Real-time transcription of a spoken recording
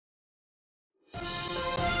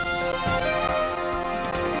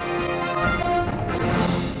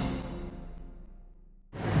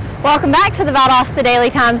Welcome back to the Valdosta Daily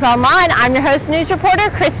Times Online. I'm your host, news reporter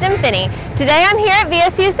Kristin Finney. Today I'm here at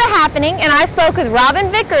VSU's The Happening, and I spoke with Robin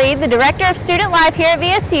Vickery, the Director of Student Life here at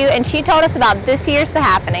VSU, and she told us about this year's The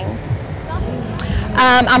Happening.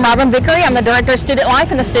 I'm Robin Vickery. I'm the Director of Student Life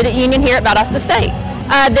in the Student Union here at Valdosta State.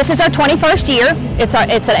 This is our 21st year. It's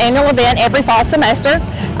an annual event every fall semester.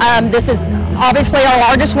 This is obviously our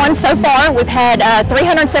largest one so far. We've had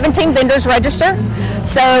 317 vendors register.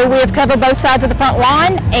 So we have covered both sides of the front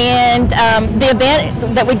lawn, and the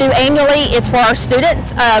event that we do annually is for our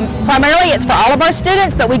students. Primarily it's for all of our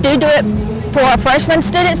students, but we do it for our freshman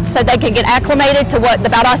students so they can get acclimated to what the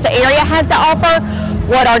Valdosta area has to offer,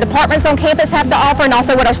 what our departments on campus have to offer, and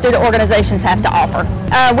also what our student organizations have to offer.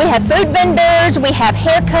 We have food vendors, we have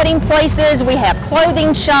hair cutting places, we have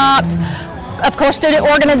clothing shops, of course student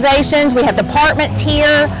organizations, we have departments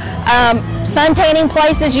here, sun tanning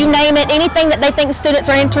places, you name it, anything that they think students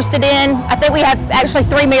are interested in. I think we have actually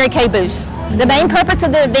 3 Mary Kay booths. The main purpose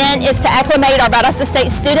of the event is to acclimate our Valdosta State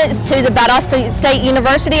students to the Valdosta State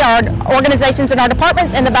University, our organizations and our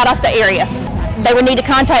departments in the Valdosta area. They would need to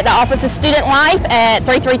contact the Office of Student Life at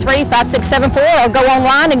 333-5674 or go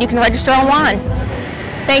online and you can register online.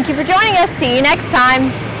 Thank you for joining us. See you next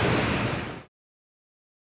time.